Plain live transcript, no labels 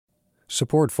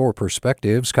Support for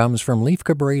Perspectives comes from Leif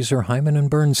Cabraser, Hyman and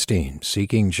Bernstein,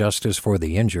 seeking justice for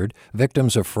the injured,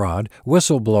 victims of fraud,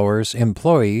 whistleblowers,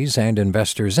 employees, and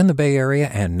investors in the Bay Area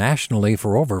and nationally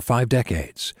for over 5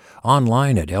 decades.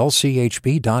 Online at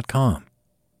lchb.com.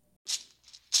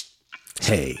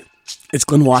 Hey, it's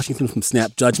Glenn Washington from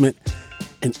Snap Judgment.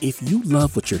 And if you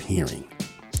love what you're hearing,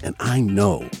 and I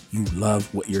know you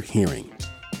love what you're hearing,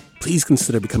 please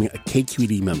consider becoming a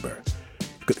KQED member.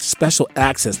 Get special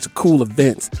access to cool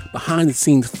events,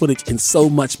 behind-the-scenes footage, and so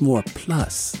much more.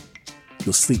 Plus,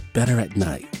 you'll sleep better at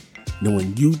night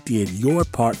knowing you did your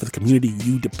part for the community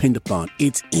you depend upon.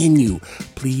 It's in you.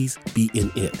 Please be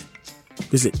in it.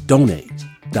 Visit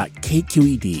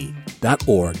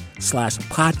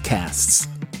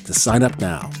donate.kqed.org/podcasts to sign up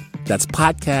now. That's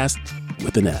podcast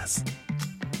with an S.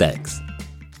 Thanks.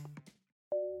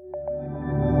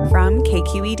 From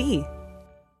KQED.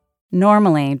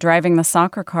 Normally, driving the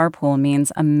soccer carpool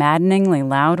means a maddeningly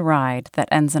loud ride that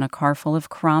ends in a car full of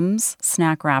crumbs,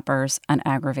 snack wrappers, and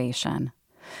aggravation.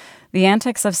 The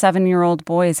antics of 7-year-old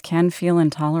boys can feel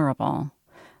intolerable.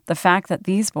 The fact that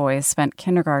these boys spent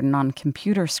kindergarten on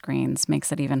computer screens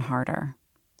makes it even harder.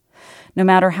 No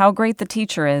matter how great the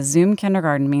teacher is, Zoom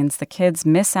kindergarten means the kids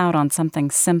miss out on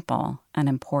something simple and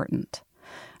important.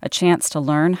 A chance to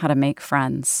learn how to make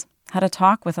friends, how to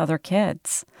talk with other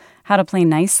kids, how to play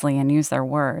nicely and use their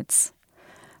words.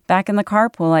 Back in the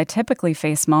carpool, I typically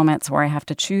face moments where I have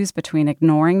to choose between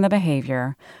ignoring the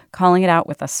behavior, calling it out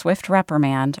with a swift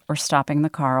reprimand, or stopping the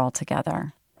car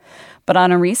altogether. But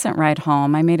on a recent ride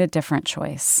home, I made a different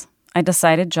choice. I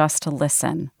decided just to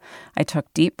listen. I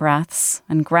took deep breaths,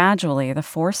 and gradually the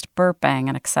forced burping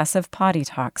and excessive potty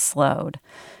talk slowed.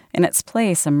 In its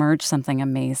place emerged something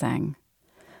amazing.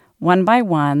 One by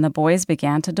one, the boys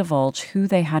began to divulge who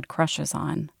they had crushes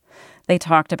on. They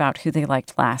talked about who they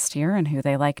liked last year and who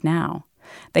they like now.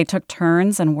 They took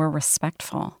turns and were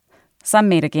respectful. Some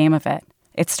made a game of it.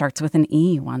 It starts with an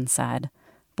E, one said.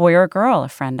 Boy or girl, a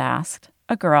friend asked.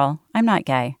 A girl. I'm not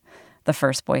gay, the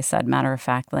first boy said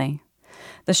matter-of-factly.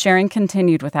 The sharing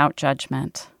continued without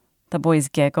judgment. The boys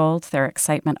giggled, their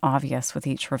excitement obvious with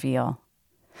each reveal.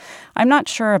 I'm not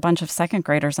sure a bunch of second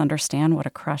graders understand what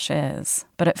a crush is,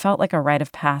 but it felt like a rite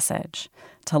of passage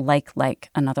to like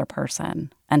another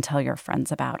person and tell your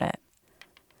friends about it.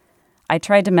 I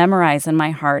tried to memorize in my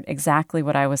heart exactly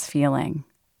what I was feeling.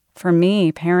 For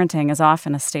me, parenting is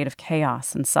often a state of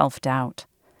chaos and self-doubt.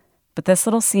 But this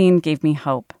little scene gave me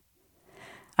hope.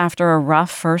 After a rough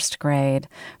first grade,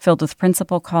 filled with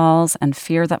principal calls and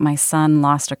fear that my son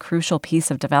lost a crucial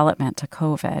piece of development to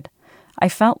COVID, I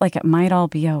felt like it might all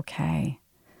be okay.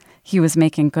 He was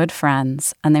making good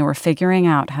friends, and they were figuring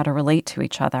out how to relate to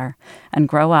each other and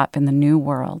grow up in the new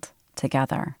world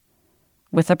together.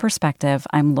 With a perspective,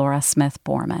 I'm Laura Smith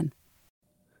Borman.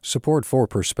 Support for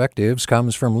Perspectives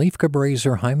comes from Leif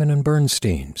Cabraser, Hyman and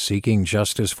Bernstein, seeking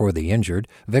justice for the injured,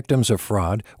 victims of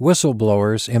fraud,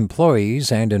 whistleblowers,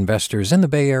 employees, and investors in the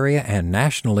Bay Area and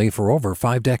nationally for over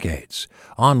 5 decades.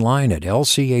 Online at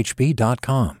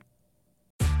lchb.com.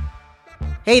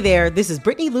 Hey there, this is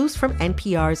Brittany Luce from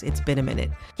NPR's It's Been a Minute.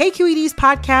 KQED's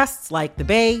podcasts like The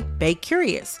Bay, Bay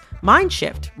Curious, Mind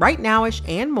Shift, Right Nowish,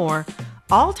 and more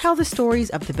all tell the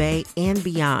stories of the Bay and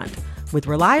beyond with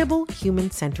reliable,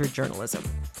 human-centered journalism.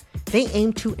 They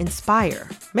aim to inspire,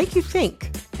 make you think,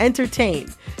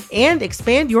 entertain, and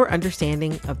expand your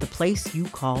understanding of the place you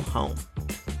call home.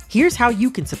 Here's how you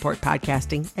can support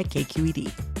podcasting at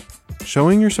KQED.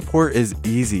 Showing your support is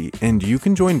easy, and you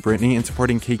can join Brittany in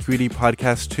supporting KQED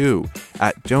Podcast too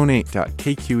at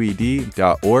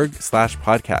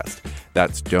donate.kqed.org/podcast.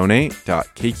 That's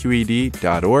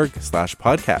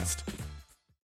donate.kqed.org/podcast.